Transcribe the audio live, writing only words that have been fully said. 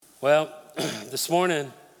Well, this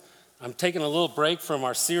morning, I'm taking a little break from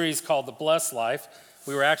our series called The Blessed Life.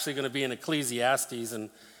 We were actually going to be in Ecclesiastes,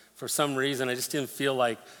 and for some reason, I just didn't feel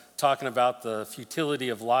like talking about the futility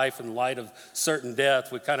of life in light of certain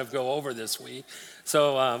death would kind of go over this week.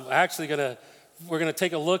 So we're going to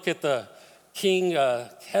take a look at the King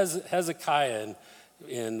Hezekiah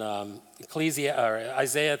in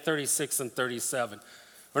Isaiah 36 and 37.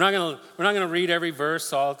 We're not going to read every verse,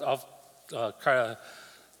 so I'll kind of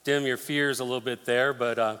dim your fears a little bit there,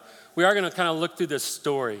 but we are going to kind of look through this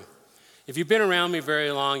story. If you've been around me very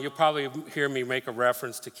long, you'll probably hear me make a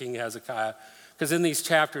reference to King Hezekiah, because in these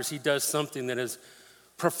chapters, he does something that has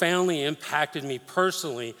profoundly impacted me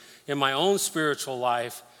personally in my own spiritual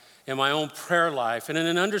life, in my own prayer life, and in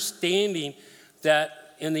an understanding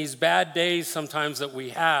that in these bad days sometimes that we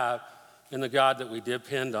have, in the God that we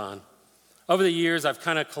depend on. Over the years, I've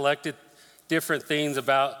kind of collected different things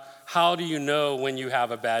about how do you know when you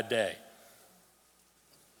have a bad day?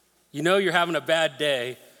 You know you're having a bad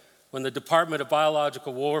day when the Department of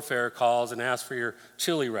Biological Warfare calls and asks for your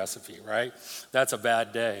chili recipe, right? That's a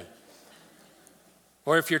bad day.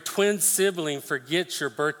 Or if your twin sibling forgets your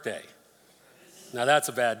birthday. Now that's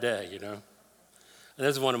a bad day, you know. And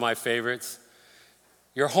this is one of my favorites.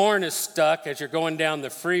 Your horn is stuck as you're going down the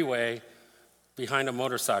freeway behind a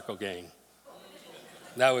motorcycle gang.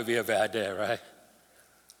 That would be a bad day, right?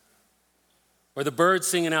 Or the bird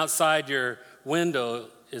singing outside your window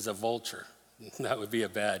is a vulture. That would be a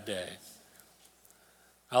bad day.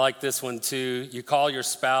 I like this one too. You call your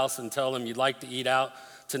spouse and tell them you'd like to eat out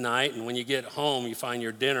tonight, and when you get home, you find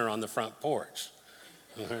your dinner on the front porch.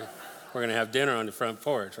 We're going to have dinner on the front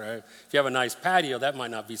porch, right? If you have a nice patio, that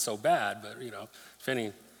might not be so bad, but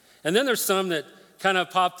depending. And then there's some that kind of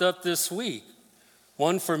popped up this week.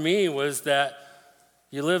 One for me was that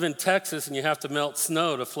you live in Texas and you have to melt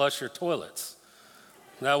snow to flush your toilets.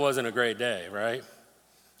 That wasn't a great day, right?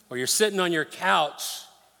 Or you're sitting on your couch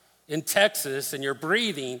in Texas and you're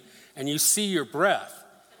breathing and you see your breath.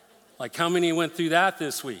 Like how many went through that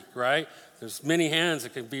this week, right? There's many hands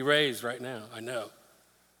that can be raised right now, I know.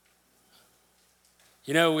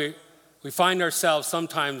 You know, we find ourselves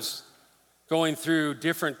sometimes going through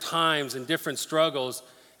different times and different struggles,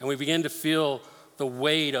 and we begin to feel the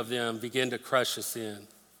weight of them begin to crush us in.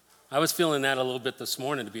 I was feeling that a little bit this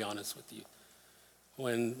morning, to be honest with you.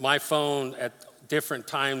 When my phone at different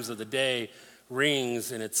times of the day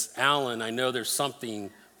rings and it's Alan, I know there's something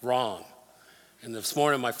wrong. And this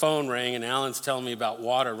morning my phone rang and Alan's telling me about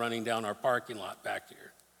water running down our parking lot back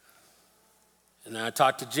here. And then I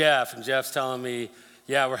talked to Jeff, and Jeff's telling me,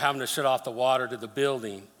 yeah, we're having to shut off the water to the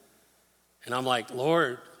building. And I'm like,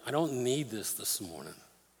 Lord, I don't need this morning,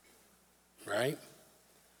 right?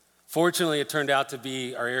 Fortunately, it turned out to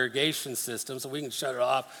be our irrigation system, so we can shut it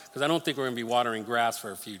off, because I don't think we're going to be watering grass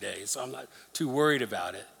for a few days, so I'm not too worried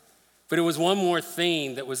about it. But it was one more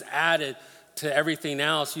thing that was added to everything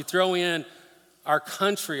else. You throw in our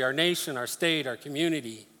country, our nation, our state, our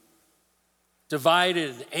community,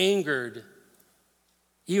 divided, angered,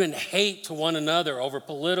 even hate to one another over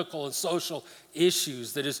political and social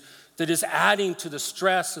issues that is adding to the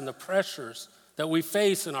stress and the pressures that we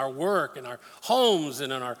face in our work, in our homes,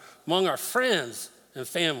 and among our friends and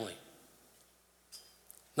family.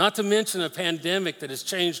 Not to mention a pandemic that has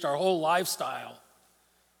changed our whole lifestyle.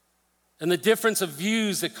 And the difference of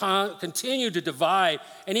views that continue to divide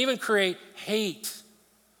and even create hate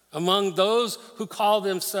among those who call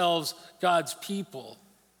themselves God's people,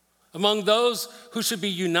 among those who should be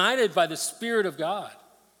united by the Spirit of God.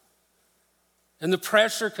 And the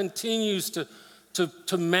pressure continues to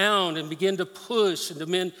mount and begin to push and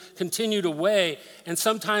to continue to weigh. And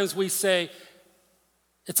sometimes we say,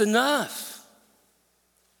 it's enough.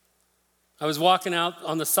 I was walking out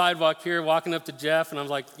on the sidewalk here, walking up to Jeff, and I'm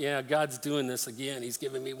like, yeah, God's doing this again. He's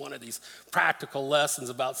giving me one of these practical lessons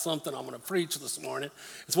about something I'm going to preach this morning.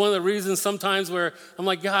 It's one of the reasons sometimes where I'm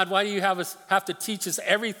like, God, why do you have to teach us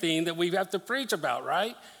everything that we have to preach about,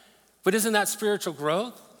 right? But isn't that spiritual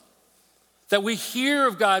growth? That we hear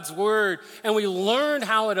of God's word and we learn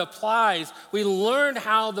how it applies. We learn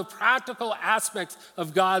how the practical aspects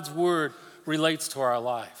of God's word relates to our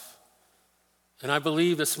life. And I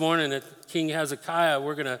believe this morning at King Hezekiah,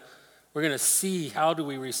 we're gonna see how do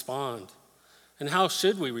we respond and how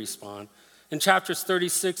should we respond. In chapters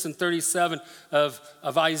 36 and 37 of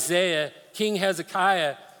Isaiah, King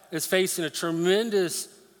Hezekiah is facing a tremendous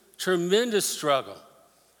struggle.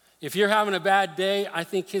 If you're having a bad day, I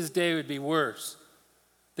think his day would be worse.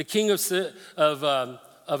 The king of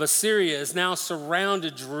Assyria has now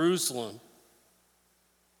surrounded Jerusalem.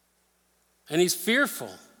 And he's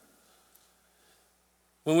fearful.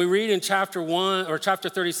 When we read in chapter 1 or chapter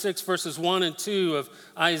 36, verses 1 and 2 of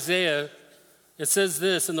Isaiah, it says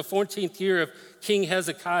this: in the 14th year of King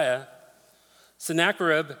Hezekiah,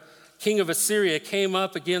 Sennacherib, king of Assyria, came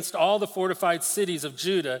up against all the fortified cities of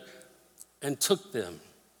Judah and took them.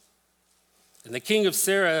 And the king of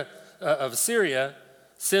Assyria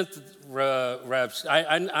sent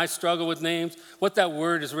I struggle with names. What that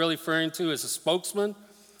word is really referring to is a spokesman.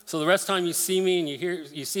 So the rest of the time you see me and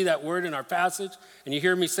you see that word in our passage and you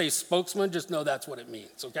hear me say spokesman, just know that's what it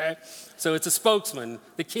means, okay? So it's a spokesman.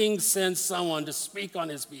 The king sends someone to speak on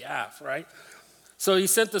his behalf, right? So he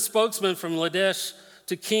sent the spokesman from Lachish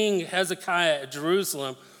to King Hezekiah at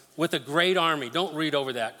Jerusalem with a great army. Don't read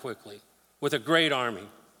over that quickly. With a great army.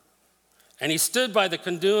 And he stood by the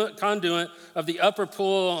conduit of the upper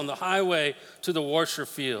pool on the highway to the Warsher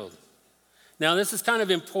field. Now this is kind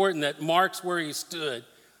of important that marks where he stood.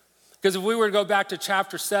 Because if we were to go back to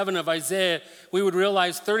chapter 7 of Isaiah, we would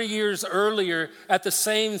realize 30 years earlier at the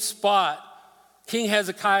same spot, King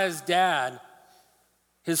Hezekiah's dad,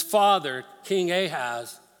 his father, King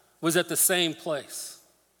Ahaz, was at the same place.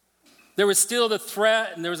 There was still the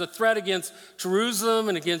threat, and there was a threat against Jerusalem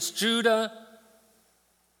and against Judah.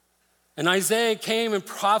 And Isaiah came and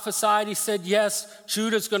prophesied. He said, yes,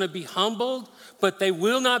 Judah's going to be humbled, but they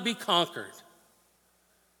will not be conquered.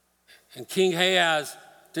 And King Ahaz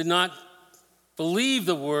did not believe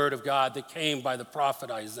the word of God that came by the prophet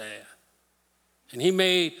Isaiah. And he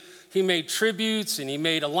made tributes and he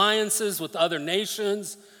made alliances with other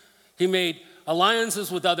nations. He made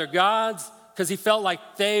alliances with other gods because he felt like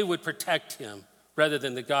they would protect him rather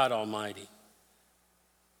than the God Almighty.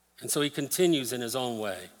 And so he continues in his own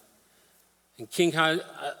way. And King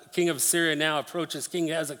of Assyria now approaches King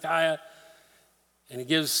Hezekiah, and he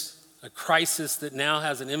gives a crisis that now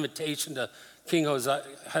has an invitation to King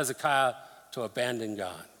Hezekiah to abandon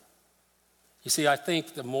God. You see, I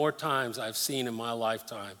think the more times I've seen in my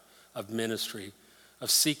lifetime of ministry,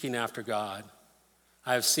 of seeking after God,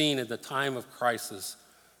 I have seen at the time of crisis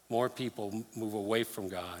more people move away from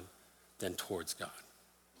God than towards God.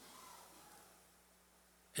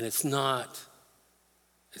 And it's not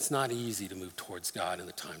easy to move towards God in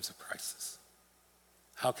the times of crisis.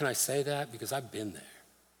 How can I say that? Because I've been there.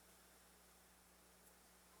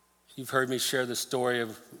 You've heard me share the story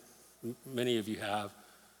of, many of you have,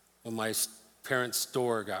 when my parents'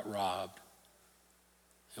 store got robbed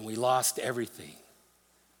and we lost everything.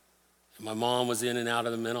 And my mom was in and out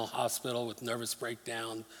of the mental hospital with nervous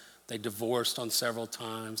breakdown. They divorced on several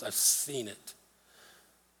times. I've seen it.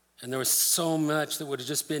 And there was so much that would have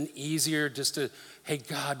just been easier just to, hey,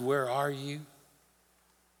 God, where are you?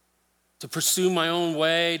 To pursue my own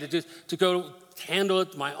way, to go handle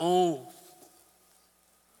it my own.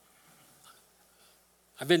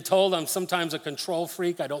 I've been told I'm sometimes a control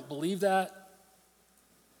freak. I don't believe that.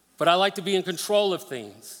 But I like to be in control of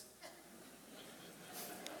things.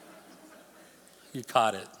 You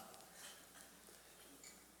caught it.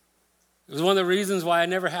 It was one of the reasons why I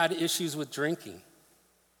never had issues with drinking.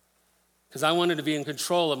 Because I wanted to be in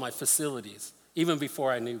control of my facilities, even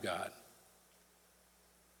before I knew God.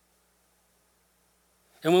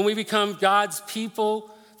 And when we become God's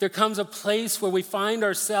people, there comes a place where we find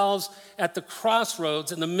ourselves at the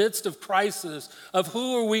crossroads in the midst of crisis of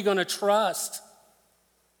who are we going to trust?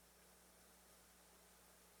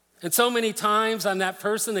 And so many times I'm that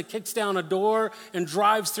person that kicks down a door and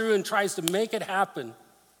drives through and tries to make it happen.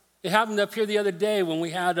 It happened up here the other day when we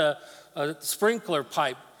had a sprinkler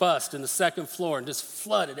pipe bust in the second floor and just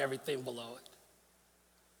flooded everything below it.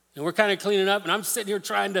 And we're kind of cleaning up, and I'm sitting here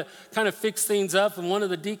trying to kind of fix things up, and one of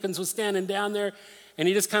the deacons was standing down there, and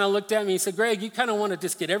he just kind of looked at me and said, Greg, you kind of want to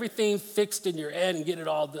just get everything fixed in your head and get it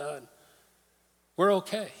all done. We're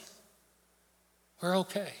okay. We're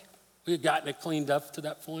okay. We had gotten it cleaned up to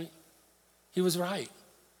that point. He was right.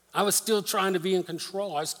 I was still trying to be in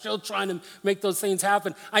control. I was still trying to make those things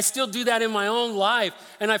happen. I still do that in my own life.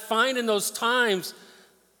 And I find in those times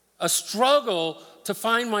a struggle to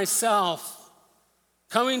find myself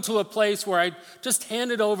coming to a place where I just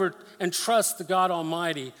hand it over and trust the God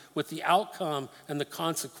Almighty with the outcome and the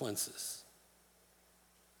consequences.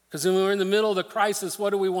 Because when we're in the middle of the crisis, what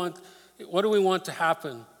do we want to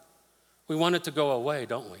happen? We want it to go away,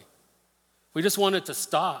 don't we? We just want it to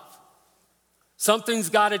stop. Something's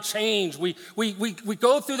got to change. We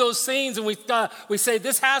go through those things and we say,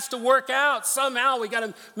 this has to work out. Somehow we got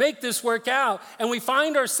to make this work out. And we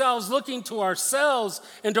find ourselves looking to ourselves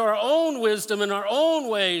and to our own wisdom and our own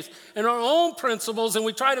ways and our own principles, and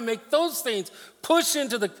we try to make those things push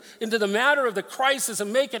into the matter of the crisis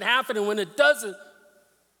and make it happen. And when it doesn't,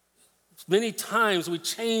 many times we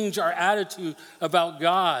change our attitude about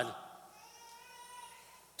God.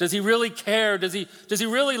 Does he really care? Does he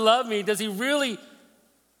really love me? Does he really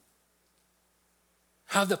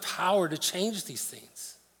have the power to change these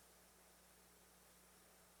things?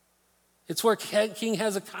 It's where King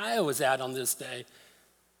Hezekiah was at on this day.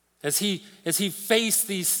 As he faced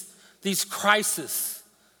these crises.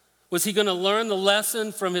 Was he going to learn the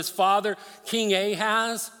lesson from his father, King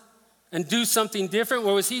Ahaz, and do something different?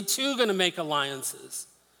 Or was he too going to make alliances?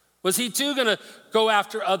 Was he too going to go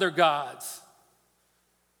after other gods?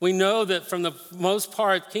 We know that from the most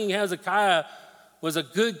part, King Hezekiah was a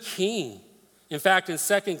good king. In fact, in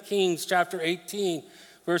 2 Kings chapter 18,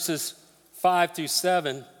 verses 5 through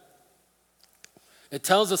 7, it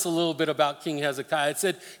tells us a little bit about King Hezekiah. It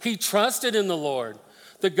said, he trusted in the Lord,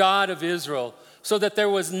 the God of Israel, so that there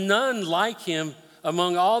was none like him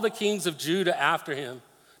among all the kings of Judah after him,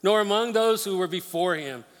 nor among those who were before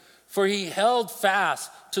him. For he held fast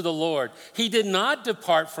to the Lord. He did not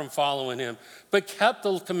depart from following him, but kept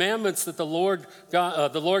the commandments that the Lord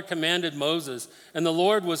commanded Moses. And the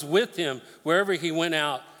Lord was with him wherever he went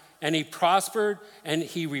out. And he prospered and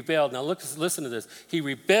he rebelled. Now listen to this. He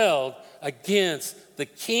rebelled against the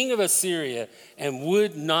king of Assyria and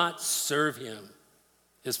would not serve him.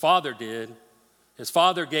 His father did. His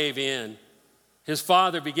father gave in. His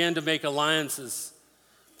father began to make alliances.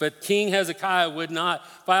 But King Hezekiah would not.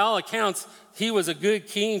 By all accounts, he was a good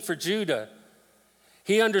king for Judah.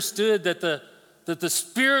 He understood that the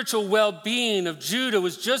spiritual well-being of Judah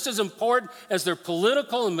was just as important as their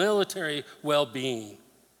political and military well-being.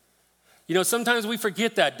 You know, sometimes we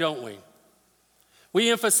forget that, don't we? We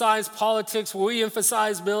emphasize politics, we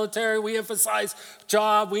emphasize military, we emphasize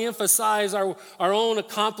job, we emphasize our own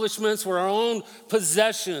accomplishments or our own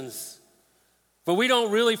possessions. But we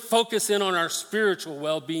don't really focus in on our spiritual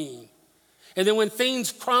well-being. And then when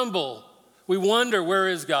things crumble, we wonder, where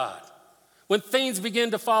is God? When things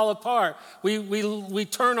begin to fall apart, we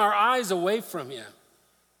turn our eyes away from him.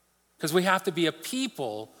 Because we have to be a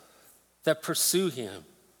people that pursue him.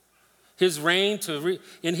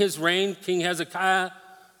 In his reign, King Hezekiah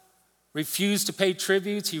refused to pay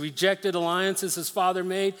tributes. He rejected alliances his father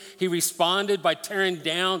made. He responded by tearing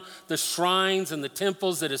down the shrines and the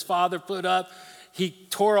temples that his father put up. He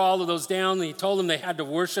tore all of those down. He told them they had to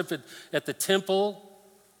worship at the temple.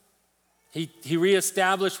 He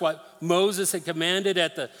reestablished what Moses had commanded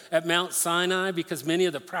at Mount Sinai, because many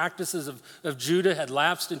of the practices of Judah had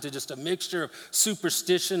lapsed into just a mixture of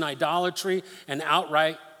superstition, idolatry, and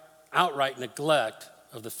outright neglect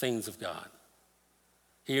of the things of God.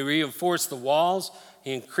 He reinforced the walls.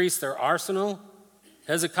 He increased their arsenal.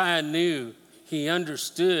 Hezekiah knew, he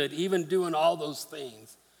understood, even doing all those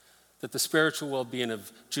things, that the spiritual well-being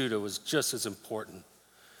of Judah was just as important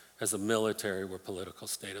as the military or political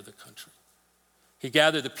state of the country. He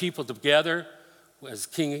gathered the people together as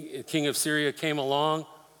King of Syria came along.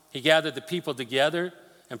 He gathered the people together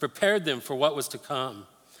and prepared them for what was to come.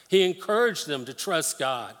 He encouraged them to trust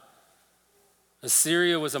God.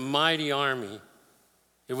 Assyria was a mighty army.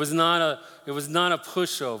 It was not a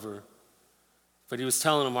pushover, but he was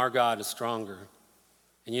telling them our God is stronger.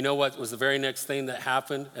 And you know what was the very next thing that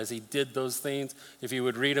happened as he did those things? If you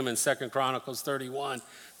would read them in 2 Chronicles 31,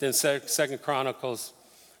 then 2 Chronicles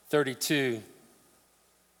 32,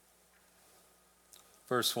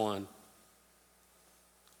 verse 1.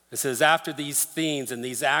 It says, after these things and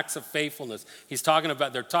these acts of faithfulness,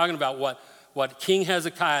 they're talking about what King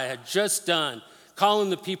Hezekiah had just done,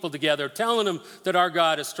 calling the people together, telling them that our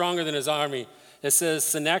God is stronger than his army. It says,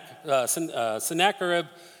 Sennacherib,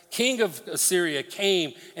 king of Assyria,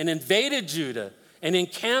 came and invaded Judah and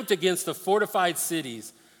encamped against the fortified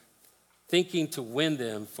cities, thinking to win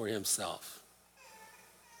them for himself.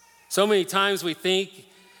 So many times we think,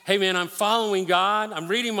 hey man, I'm following God, I'm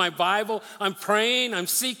reading my Bible, I'm praying, I'm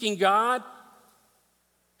seeking God.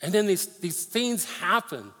 And then these things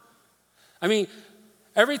happen. I mean,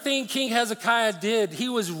 everything King Hezekiah did, he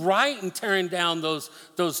was right in tearing down those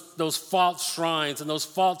false shrines and those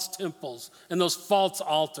false temples and those false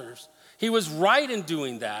altars. He was right in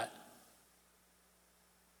doing that.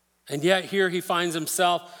 And yet here he finds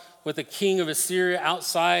himself with the king of Assyria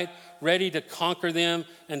outside, ready to conquer them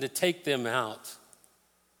and to take them out.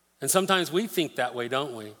 And sometimes we think that way,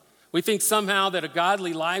 don't we? We think somehow that a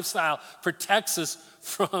godly lifestyle protects us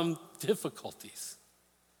from difficulties.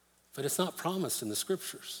 But it's not promised in the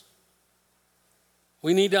scriptures.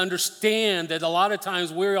 We need to understand that a lot of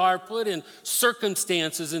times we are put in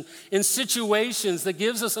circumstances and in situations that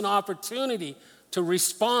gives us an opportunity to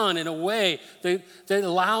respond in a way that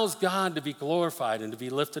allows God to be glorified and to be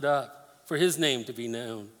lifted up, for his name to be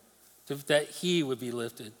known, that he would be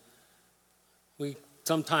lifted. We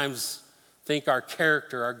sometimes think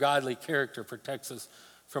our godly character protects us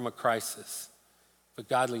from a crisis. But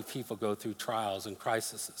godly people go through trials and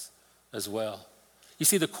crises as well. You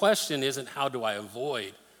see, the question isn't how do I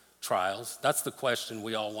avoid trials? That's the question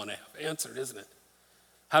we all want to have answered, isn't it?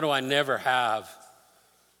 How do I never have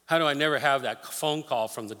that phone call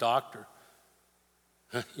from the doctor?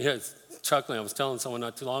 It's chuckling. I was telling someone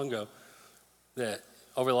not too long ago that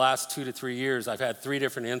over the last 2 to 3 years, I've had 3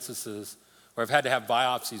 different instances where I've had to have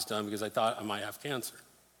biopsies done because I thought I might have cancer.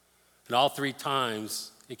 And all 3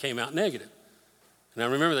 times, it came out negative. And I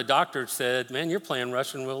remember the doctor said, man, you're playing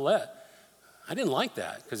Russian roulette. I didn't like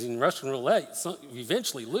that because in Russian roulette, you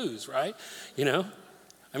eventually lose, right? I know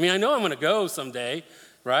I'm going to go someday,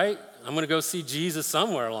 right? I'm going to go see Jesus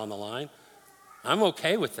somewhere along the line. I'm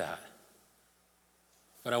okay with that.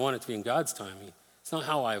 But I want it to be in God's timing. It's not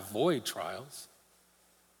how I avoid trials.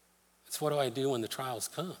 It's what do I do when the trials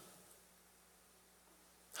come?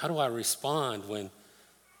 How do I respond when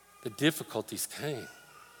the difficulties came?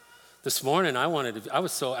 This morning, I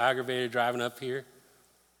was so aggravated driving up here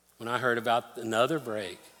when I heard about another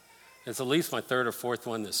break. It's at least my 3rd or 4th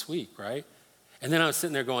one this week, right? And then I was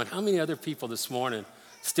sitting there going, how many other people this morning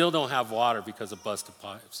still don't have water because of busted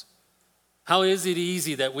pipes? How is it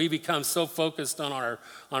easy that we become so focused on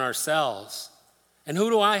ourselves? And who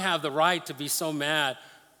do I have the right to be so mad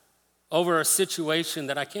over a situation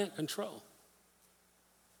that I can't control?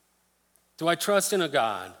 Do I trust in a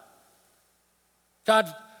God?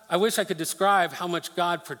 God, I wish I could describe how much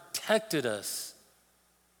God protected us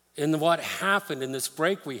in what happened in this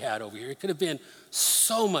break we had over here. It could have been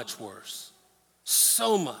so much worse,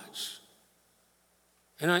 so much.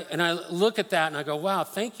 And I look at that and I go, wow,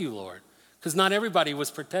 thank you, Lord. Because not everybody was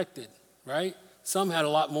protected, right? Some had a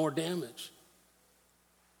lot more damage.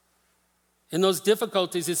 In those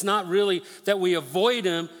difficulties, it's not really that we avoid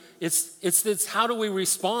them. It's how do we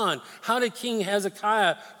respond? How did King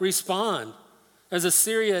Hezekiah respond? As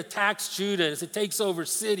Assyria attacks Judah, as it takes over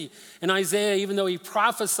city. And Isaiah, even though he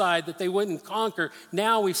prophesied that they wouldn't conquer,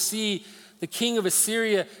 now we see the king of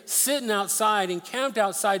Assyria sitting outside, encamped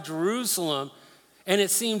outside Jerusalem, and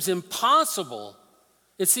it seems impossible.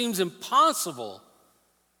 It seems impossible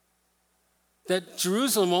that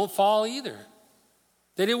Jerusalem won't fall either.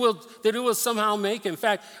 That it will somehow make it. In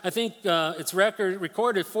fact, I think it's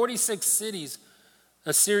recorded 46 cities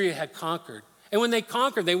Assyria had conquered. And when they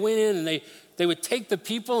conquered, they went in and they would take the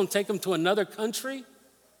people and take them to another country,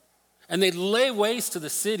 and they'd lay waste to the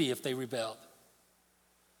city if they rebelled.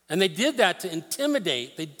 And they did that to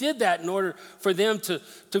intimidate. They did that in order for them to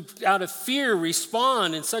out of fear,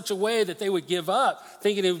 respond in such a way that they would give up,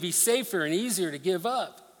 thinking it would be safer and easier to give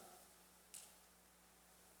up.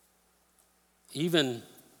 Even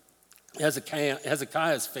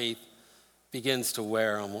Hezekiah's faith begins to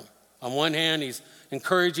wear. On one hand, he's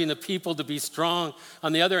encouraging the people to be strong.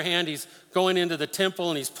 On the other hand, he's going into the temple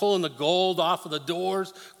and he's pulling the gold off of the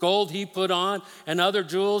doors, gold he put on, and other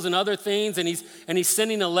jewels and other things, and he's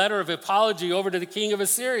sending a letter of apology over to the king of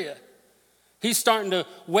Assyria. He's starting to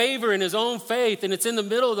waver in his own faith, and it's in the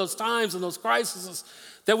middle of those times and those crises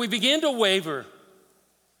that we begin to waver.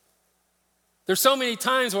 There's so many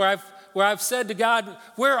times where I've said to God,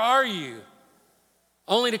 where are you?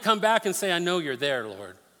 Only to come back and say, I know you're there,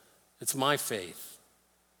 Lord. It's my faith.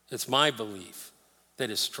 It's my belief that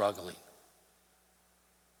is struggling.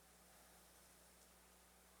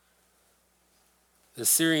 The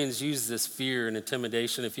Assyrians used this fear and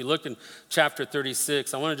intimidation. If you look in chapter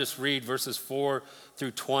 36, I want to just read verses 4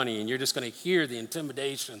 through 20, and you're just going to hear the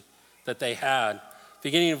intimidation that they had.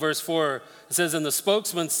 Beginning in verse 4, it says, and the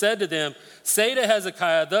spokesman said to them, say to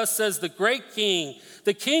Hezekiah, thus says the great king,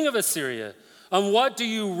 the king of Assyria, on what do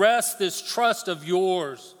you rest this trust of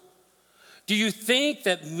yours? Do you think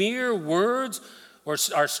that mere words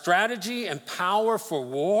are strategy and power for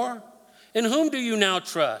war? In whom do you now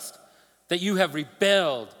trust? That you have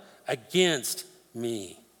rebelled against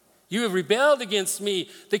me. You have rebelled against me,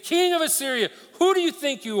 the king of Assyria. Who do you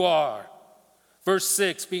think you are? Verse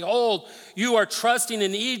 6, behold, you are trusting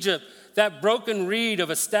in Egypt, that broken reed of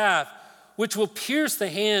a staff, which will pierce the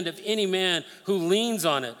hand of any man who leans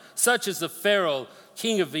on it, such as the Pharaoh,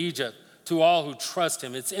 king of Egypt, to all who trust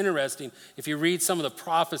him. It's interesting, if you read some of the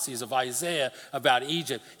prophecies of Isaiah about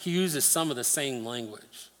Egypt, he uses some of the same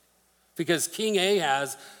language. Because King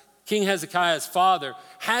Hezekiah's father,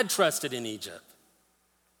 had trusted in Egypt.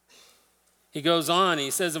 He goes on,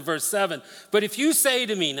 he says in verse 7, but if you say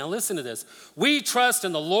to me, now listen to this, we trust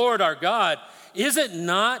in the Lord our God, is it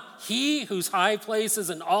not he whose high places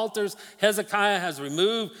and altars Hezekiah has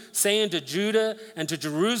removed, saying to Judah and to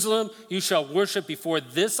Jerusalem, you shall worship before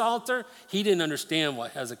this altar? He didn't understand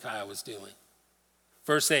what Hezekiah was doing.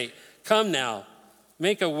 Verse 8, come now,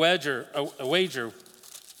 make a wager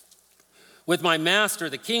with my master,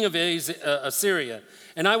 the king of Assyria,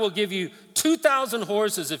 and I will give you 2,000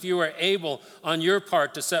 horses if you are able on your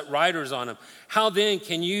part to set riders on them. How then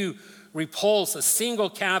can you repulse a single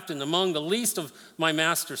captain among the least of my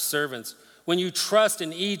master's servants when you trust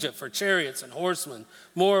in Egypt for chariots and horsemen?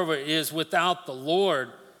 Moreover, it is without the Lord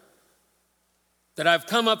that I've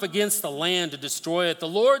come up against the land to destroy it. The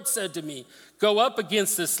Lord said to me, go up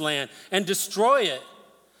against this land and destroy it.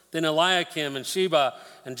 Then Eliakim and Sheba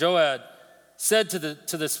and Joab said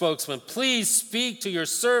to the spokesman, please speak to your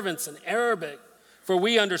servants in Arabic, for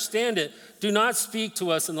we understand it. Do not speak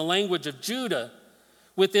to us in the language of Judah,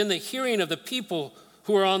 within the hearing of the people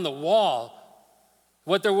who are on the wall.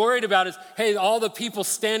 What they're worried about is, hey, all the people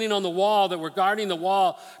standing on the wall that were guarding the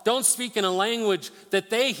wall, don't speak in a language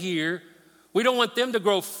that they hear. We don't want them to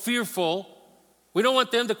grow fearful. We don't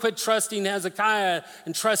want them to quit trusting Hezekiah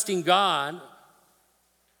and trusting God.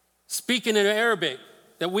 Speaking in Arabic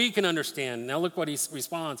that we can understand. Now look what he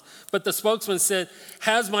responds. But the spokesman said,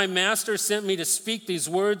 has my master sent me to speak these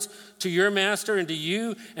words to your master and to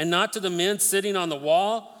you, and not to the men sitting on the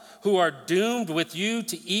wall who are doomed with you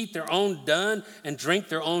to eat their own dung and drink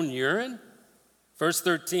their own urine? Verse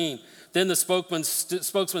 13. Then the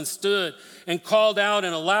spokesman stood and called out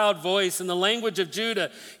in a loud voice in the language of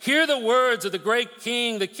Judah, hear the words of the great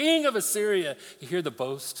king, the king of Assyria. You hear the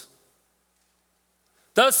boast?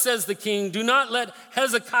 Thus says the king, do not let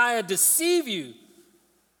Hezekiah deceive you,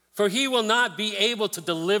 for he will not be able to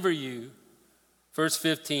deliver you. Verse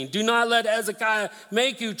 15, do not let Hezekiah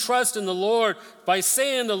make you trust in the Lord by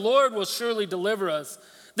saying the Lord will surely deliver us.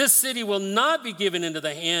 This city will not be given into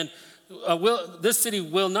the hand into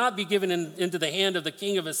the hand of the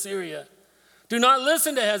king of Assyria. Do not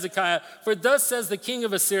listen to Hezekiah, for thus says the king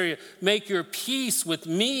of Assyria, make your peace with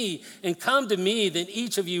me and come to me, then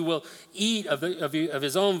each of you will eat of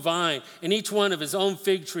his own vine, and each one of his own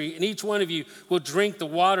fig tree, and each one of you will drink the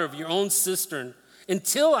water of your own cistern,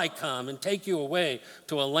 until I come and take you away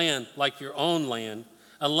to a land like your own land,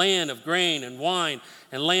 a land of grain and wine,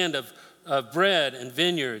 and land of bread and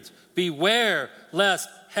vineyards. Beware lest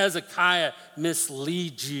Hezekiah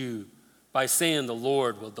mislead you by saying the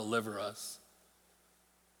Lord will deliver us.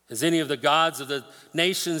 Has any of the gods of the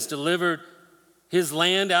nations delivered his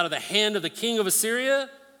land out of the hand of the king of Assyria?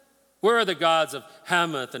 Where are the gods of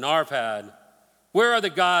Hamath and Arpad? Where are the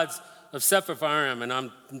gods of Sepharvaim? And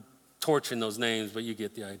I'm torching those names, but you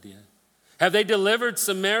get the idea. Have they delivered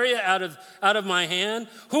Samaria out of my hand?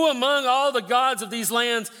 Who among all the gods of these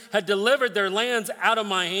lands had delivered their lands out of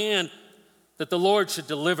my hand, that the Lord should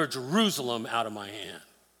deliver Jerusalem out of my hand?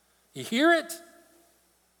 You hear it?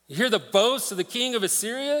 You hear the boast of the king of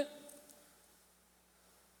Assyria?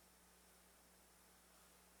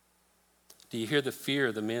 Do you hear the fear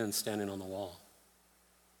of the men standing on the wall?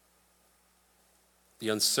 The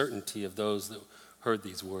uncertainty of those that heard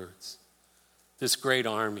these words. This great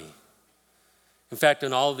army. In fact,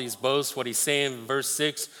 in all of these boasts, what he's saying in verse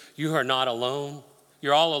 6, you are not alone.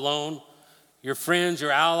 You're all alone. Your friends,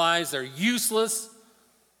 your allies, they're useless.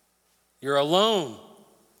 You're alone.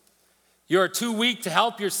 You are too weak to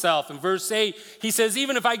help yourself. In verse 8, he says,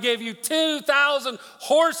 even if I gave you 2,000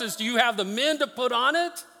 horses, do you have the men to put on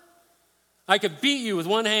it? I could beat you with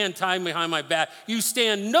one hand tied behind my back. You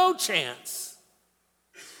stand no chance.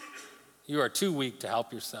 You are too weak to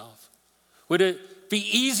help yourself. Would it be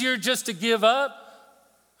easier just to give up?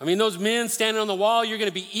 I mean, those men standing on the wall, you're going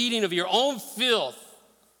to be eating of your own filth.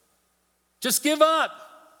 Just give up.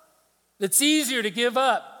 It's easier to give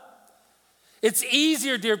up. It's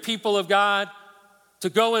easier, dear people of God,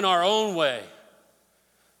 to go in our own way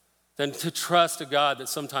than to trust a God that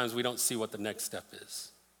sometimes we don't see what the next step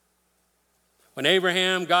is. When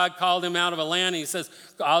Abraham, God called him out of a land, and he says,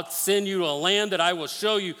 I'll send you to a land that I will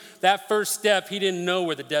show you. That first step, he didn't know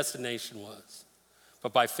where the destination was.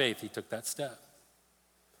 But by faith, he took that step.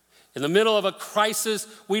 In the middle of a crisis,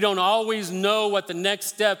 we don't always know what the next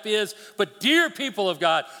step is. But dear people of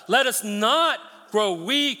God, let us not grow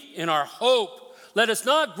weak in our hope. Let us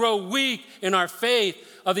not grow weak in our faith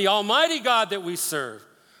of the Almighty God that we serve.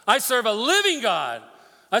 I serve a living God.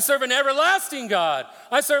 I serve an everlasting God.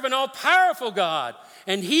 I serve an all-powerful God.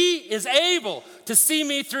 And he is able to see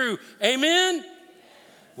me through. Amen?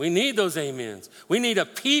 We need those amens. We need a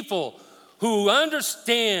people who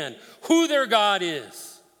understand who their God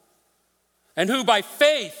is and who by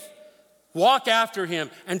faith walk after him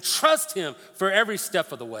and trust him for every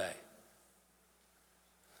step of the way.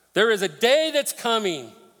 There is a day that's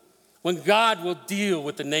coming when God will deal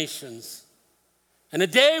with the nations, and a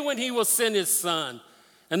day when he will send his son,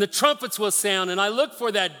 and the trumpets will sound, and I look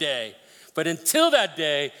for that day. But until that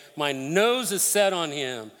day, my nose is set on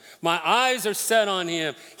him. My eyes are set on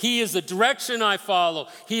him. He is the direction I follow.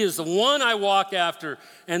 He is the one I walk after.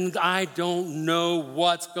 And I don't know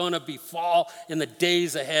what's going to befall in the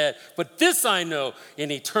days ahead. But this I know,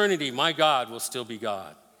 in eternity, my God will still be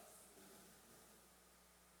God.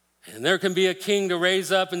 And there can be a king to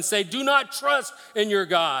raise up and say, do not trust in your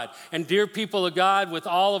God. And dear people of God, with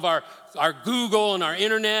all of our Google and our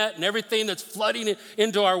internet and everything that's flooding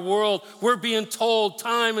into our world, we're being told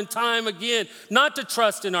time and time again not to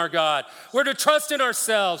trust in our God. We're to trust in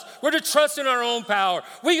ourselves. We're to trust in our own power.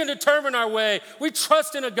 We can determine our way. We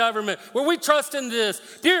trust in a government where we trust in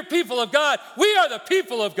this. Dear people of God, we are the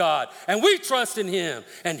people of God, and we trust in him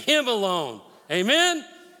and him alone. Amen?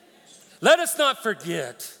 Let us not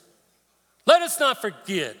forget. Let us not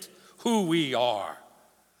forget who we are.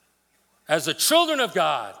 As the children of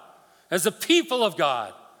God, as the people of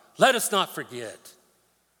God, let us not forget.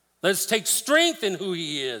 Let us take strength in who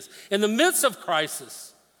he is. In the midst of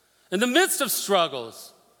crisis, in the midst of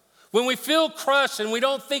struggles, when we feel crushed and we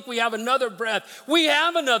don't think we have another breath, we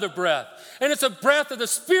have another breath. And it's a breath of the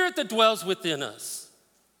Spirit that dwells within us.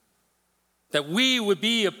 That we would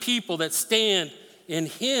be a people that stand in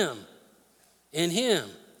him. In him.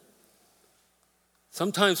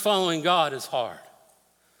 Sometimes following God is hard.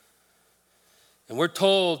 And we're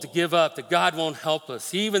told to give up, that God won't help us.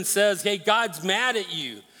 He even says, hey, God's mad at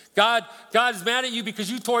you. God's mad at you because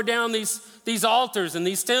you tore down these altars and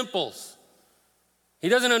these temples. He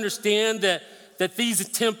doesn't understand that these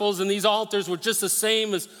temples and these altars were just the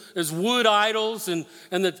same as wood idols and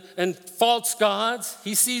false gods.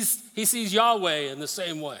 He sees Yahweh in the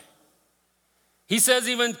same way. He says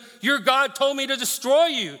even, your God told me to destroy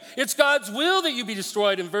you. It's God's will that you be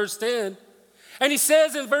destroyed in verse 10. And he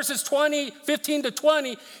says in verses 15 to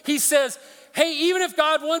 20, he says, hey, even if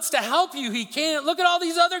God wants to help you, he can't. Look at all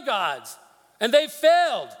these other gods, and they've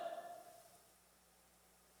failed.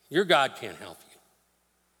 Your God can't help you.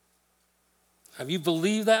 Have you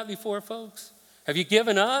believed that before, folks? Have you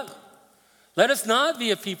given up? Let us not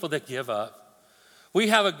be a people that give up. We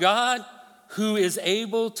have a God who is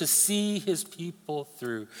able to see his people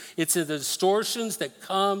through. It's the distortions that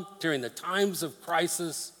come during the times of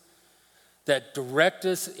crisis that direct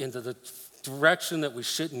us into the direction that we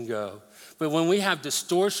shouldn't go. But when we have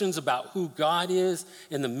distortions about who God is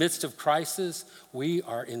in the midst of crisis, we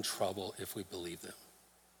are in trouble if we believe them.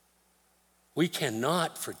 We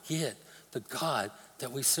cannot forget the God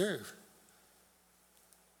that we serve.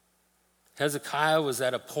 Hezekiah was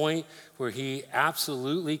at a point where he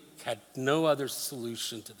absolutely had no other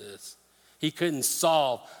solution to this. He couldn't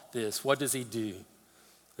solve this. What does he do?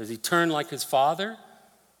 Does he turn like his father?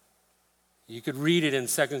 You could read it in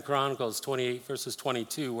 2 Chronicles 28, verses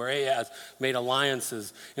 22, where Ahaz made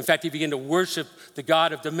alliances. In fact, he began to worship the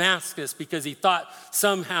god of Damascus because he thought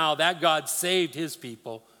somehow that God saved his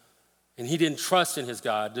people, and he didn't trust in his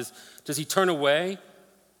God. Does he turn away?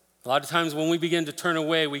 A lot of times when we begin to turn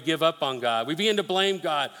away, we give up on God. We begin to blame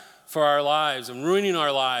God for our lives and ruining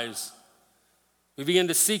our lives. We begin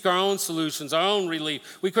to seek our own solutions, our own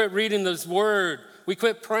relief. We quit reading this word. We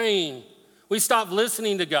quit praying. We stop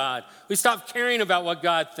listening to God. We stop caring about what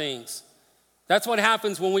God thinks. That's what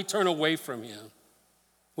happens when we turn away from him.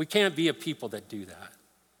 We can't be a people that do that.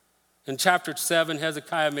 In chapter 7,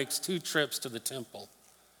 Hezekiah makes 2 trips to the temple.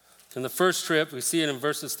 In the first trip, we see it in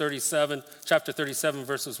chapter 37,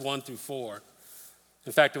 verses 1 through 4.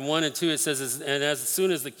 In fact, in 1 and 2, it says, and as soon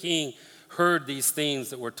as the king heard these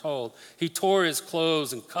things that were told, he tore his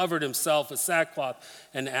clothes and covered himself with sackcloth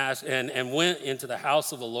and ash, and went into the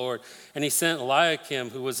house of the Lord. And he sent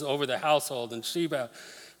Eliakim, who was over the household, and Sheba,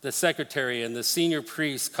 the secretary, and the senior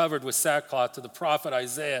priest, covered with sackcloth, to the prophet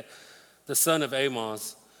Isaiah, the son of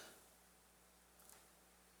Amos.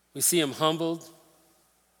 We see him humbled.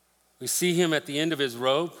 We see him at the end of his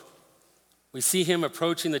rope. We see him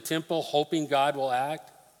approaching the temple, hoping God will act.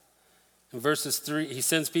 In verses 3, he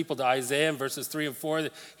sends people to Isaiah. In verses 3 and 4,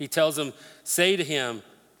 he tells them, say to him,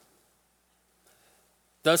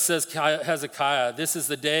 thus says Hezekiah, this is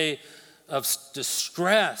the day of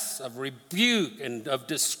distress, of rebuke, and of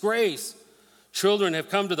disgrace. Children have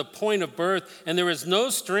come to the point of birth, and there is no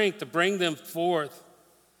strength to bring them forth.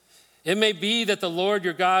 It may be that the Lord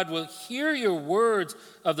your God will hear your words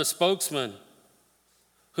of the spokesman,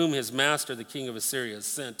 whom his master, the king of Assyria, has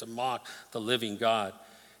sent to mock the living God,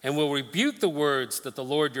 and will rebuke the words that the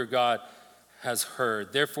Lord your God has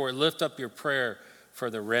heard. Therefore, lift up your prayer for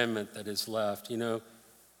the remnant that is left. You know,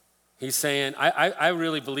 he's saying, I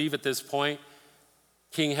really believe at this point,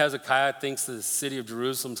 King Hezekiah thinks the city of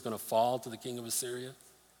Jerusalem is going to fall to the king of Assyria.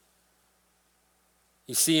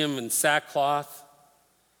 You see him in sackcloth.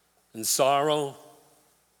 and sorrow,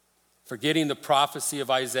 forgetting the prophecy of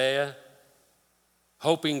Isaiah,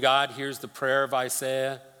 hoping God hears the prayer of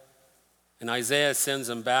Isaiah. And Isaiah sends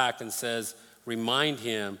him back and says, remind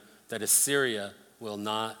him that Assyria will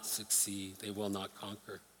not succeed. They will not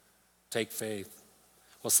conquer. Take faith.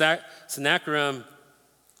 Well, Sennacherib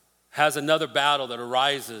has another battle that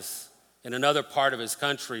arises in another part of his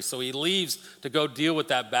country. So he leaves to go deal with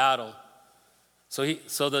that battle. So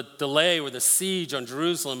the delay or the siege on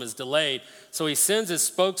Jerusalem is delayed. So he sends his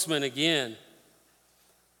spokesman again.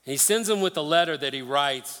 And he sends him with a letter that he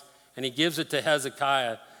writes, and he gives it to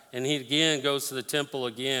Hezekiah. And he again goes to the temple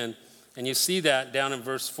again. And you see that down in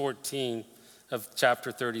verse 14 of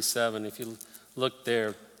chapter 37. If you look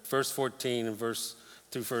there, verse 14 and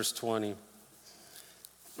through verse 20.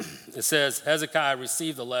 It says, Hezekiah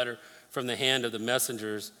received the letter from the hand of the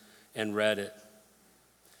messengers and read it.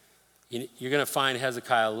 You're going to find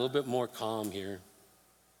Hezekiah a little bit more calm here,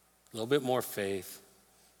 a little bit more faith.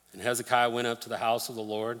 And Hezekiah went up to the house of the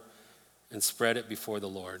Lord and spread it before the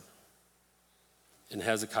Lord. And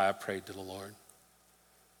Hezekiah prayed to the Lord.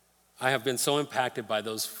 I have been so impacted by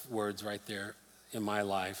those words right there in my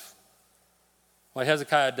life. What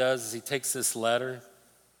Hezekiah does is he takes this letter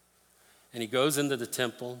and he goes into the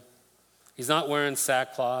temple. He's not wearing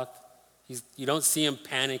sackcloth. You don't see him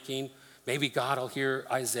panicking. Maybe God will hear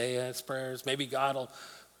Isaiah's prayers. Maybe God will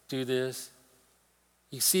do this.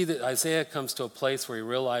 You see that Isaiah comes to a place where he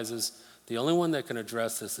realizes the only one that can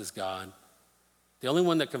address this is God. The only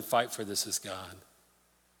one that can fight for this is God.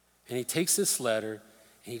 And he takes this letter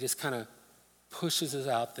and he just kind of pushes it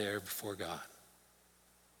out there before God.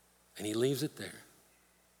 And he leaves it there.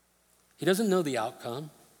 He doesn't know the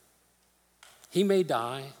outcome. He may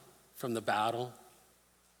die from the battle.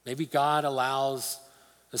 Maybe God allows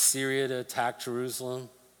Assyria to attack Jerusalem.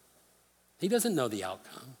 He doesn't know the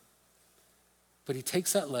outcome. But he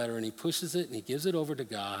takes that letter and he pushes it and he gives it over to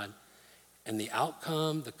God. And the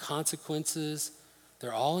outcome, the consequences,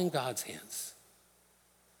 they're all in God's hands.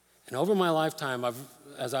 And over my lifetime,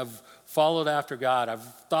 as I've followed after God, I've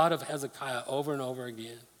thought of Hezekiah over and over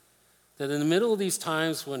again. That in the middle of these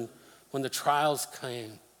times when the trials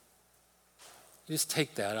came, you just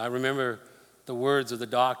take that. I remember the words of the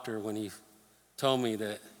doctor when he told me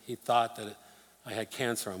that he thought that I had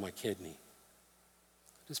cancer on my kidney.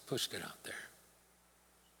 I just pushed it out there.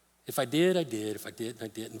 If I did, I did. If I didn't, I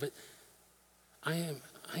didn't. But I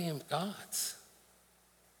am God's.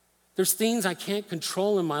 There's things I can't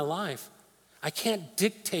control in my life. I can't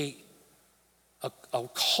dictate a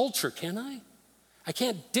culture, can I? I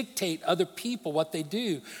can't dictate other people what they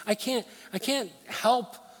do. I can't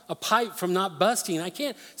help a pipe from not busting. I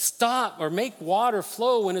can't stop or make water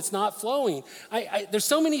flow when it's not flowing. There's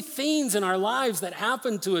so many things in our lives that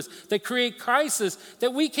happen to us that create crisis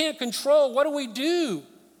that we can't control. What do?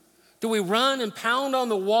 Do we run and pound on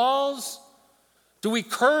the walls? Do we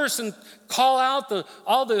curse and call out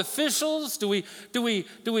all the officials? Do we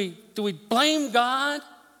blame God?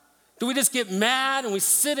 Do we just get mad and we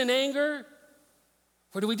sit in anger?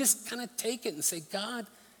 Or do we just kind of take it and say, God,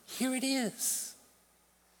 here it is.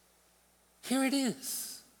 Here it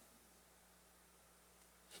is.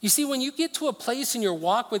 You see, when you get to a place in your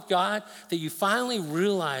walk with God that you finally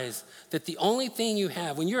realize that the only thing you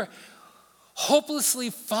have, when you're hopelessly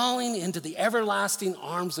falling into the everlasting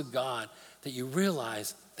arms of God, that you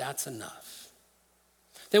realize that's enough.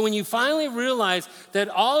 That when you finally realize that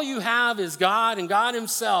all you have is God and God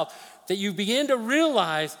himself, that you begin to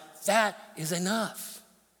realize that is enough.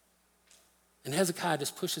 And Hezekiah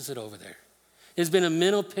just pushes it over there. It's been a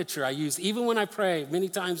mental picture I use even when I pray many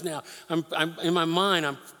times now. I'm in my mind,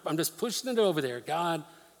 I'm just pushing it over there. God,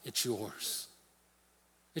 it's yours.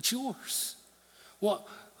 It's yours. Well,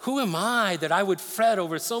 who am I that I would fret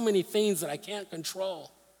over so many things that I can't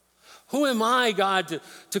control? Who am I, God,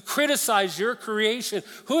 to criticize your creation?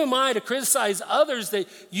 Who am I to criticize others that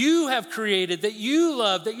you have created, that you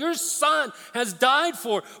love, that your son has died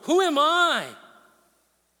for? Who am I?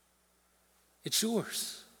 It's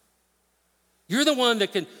yours. You're the one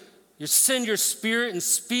that can send your spirit and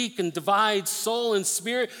speak and divide soul and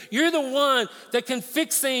spirit. You're the one that can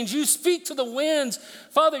fix things. You speak to the winds.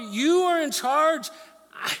 Father, you are in charge.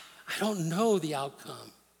 I don't know the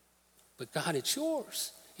outcome, but God, it's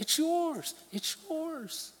yours. It's yours. It's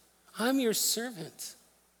yours. I'm your servant.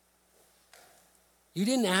 You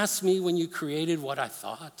didn't ask me when you created what I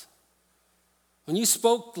thought. When you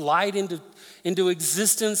spoke light into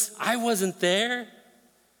existence, I wasn't there.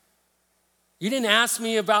 You didn't ask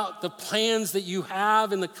me about the plans that you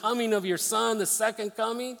have in the coming of your son, the second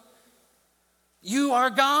coming. You are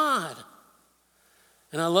God.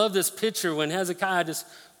 And I love this picture when Hezekiah just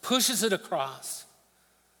pushes it across.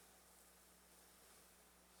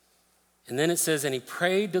 And then it says, and he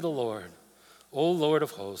prayed to the Lord, O Lord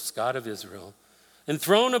of hosts, God of Israel,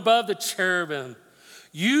 enthroned above the cherubim,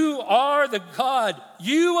 you are the God,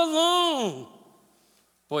 you alone.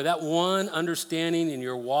 Boy, that one understanding in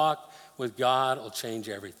your walk with God will change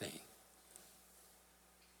everything.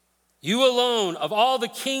 You alone, of all the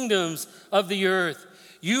kingdoms of the earth,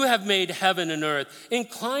 you have made heaven and earth.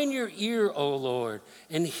 Incline your ear, O Lord,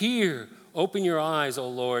 and hear. Open your eyes, O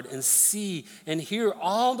Lord, and see and hear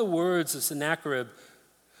all the words of Sennacherib,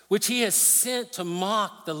 which he has sent to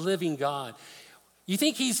mock the living God. You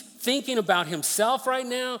think he's thinking about himself right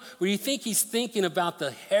now? Or do you think he's thinking about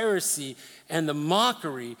the heresy and the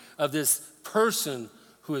mockery of this person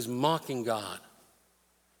who is mocking God?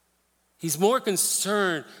 He's more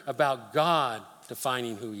concerned about God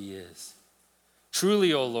defining who he is.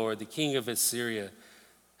 Truly, O Lord, the king of Assyria,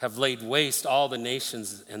 have laid waste all the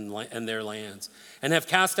nations and their lands, and have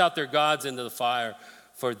cast out their gods into the fire,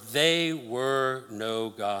 for they were no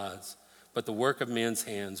gods, but the work of men's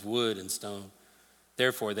hands, wood and stone.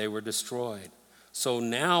 Therefore they were destroyed. So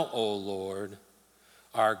now, O Lord,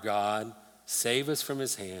 our God, save us from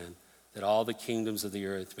his hand, that all the kingdoms of the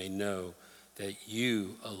earth may know that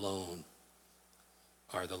you alone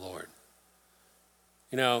are the Lord.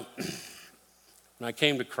 You know, when I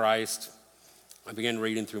came to Christ, I began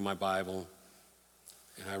reading through my Bible,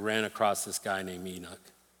 and I ran across this guy named Enoch.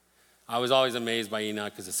 I was always amazed by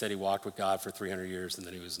Enoch because it said he walked with God for 300 years and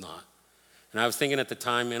then he was not. And I was thinking at the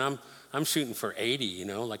time, man, I'm shooting for 80, you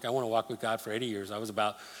know, like I want to walk with God for 80 years. I was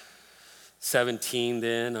about 17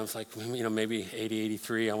 then. I was like, you know, maybe 80,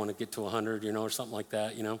 83, I want to get to 100, you know, or something like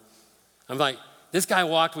that, you know. I'm like, this guy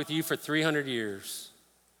walked with you for 300 years.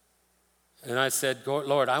 And I said,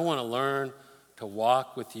 Lord, I want to learn to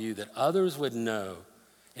walk with you that others would know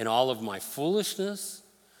in all of my foolishness,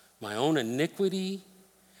 my own iniquity,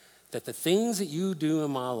 that the things that you do in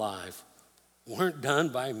my life weren't done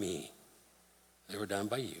by me. They were done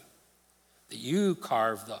by you. That you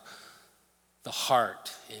carve the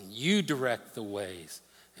heart and you direct the ways.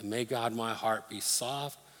 And may God, my heart be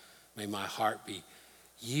soft. May my heart be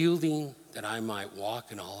yielding that I might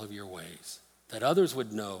walk in all of your ways. That others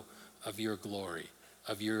would know of your glory,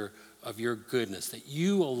 of your goodness, that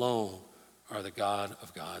you alone are the God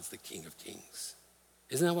of gods, the King of kings.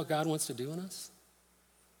 Isn't that what God wants to do in us?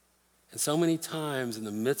 And so many times in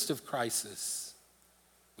the midst of crisis,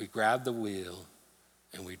 we grab the wheel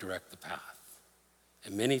and we direct the path.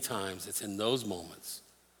 And many times it's in those moments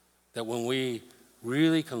that when we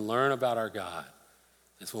really can learn about our God,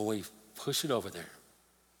 it's when we push it over there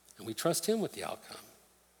and we trust him with the outcome.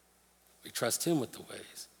 We trust him with the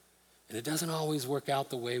ways. And it doesn't always work out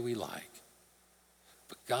the way we like.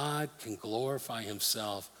 But God can glorify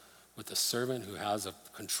himself with a servant who has a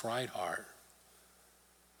contrite heart,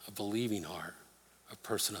 a believing heart, a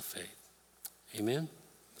person of faith. Amen?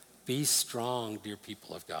 Be strong, dear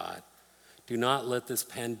people of God. Do not let this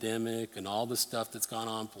pandemic and all the stuff that's gone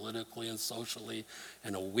on politically and socially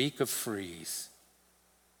and a week of freeze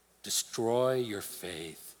destroy your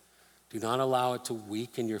faith. Do not allow it to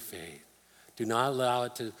weaken your faith. Do not allow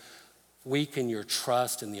it to weaken your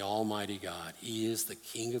trust in the Almighty God. He is the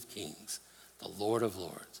King of kings, the Lord of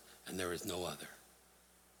lords, and there is no other.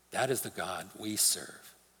 That is the God we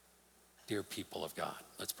serve, dear people of God.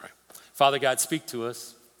 Let's pray. Father God, speak to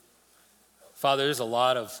us. Father, there's a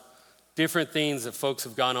lot of different things that folks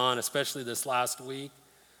have gone on, especially this last week.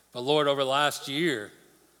 But Lord, over the last year,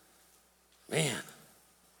 man,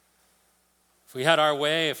 if we had our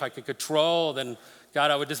way, if I could control, then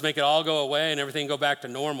God, I would just make it all go away and everything go back to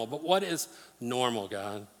normal. But what is normal,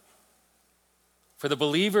 God? For the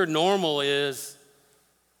believer, normal is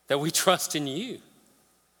that we trust in you.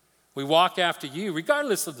 We walk after you,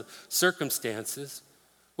 regardless of the circumstances.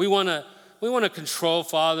 We want to control,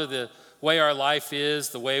 Father, the way our life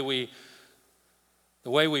is, the way we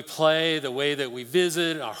play, the way that we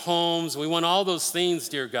visit, our homes. We want all those things,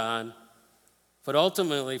 dear God. But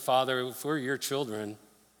ultimately, Father, if we're your children,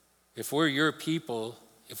 if we're your people,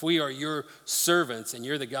 if we are your servants and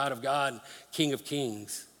you're the God of God, King of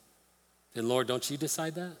kings, then Lord, don't you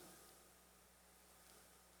decide that?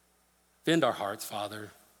 Bend our hearts,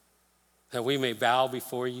 Father, that we may bow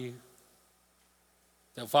before you.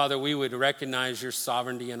 That, Father, we would recognize your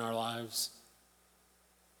sovereignty in our lives.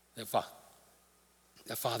 That,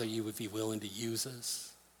 Father, you would be willing to use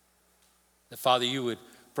us. That, Father, you would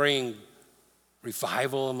bring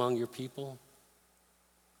revival among your people.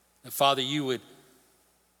 That, Father, you would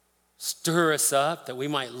stir us up that we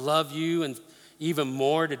might love you and even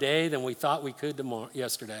more today than we thought we could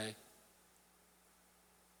yesterday.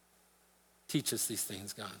 Teach us these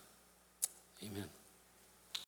things, God. Amen.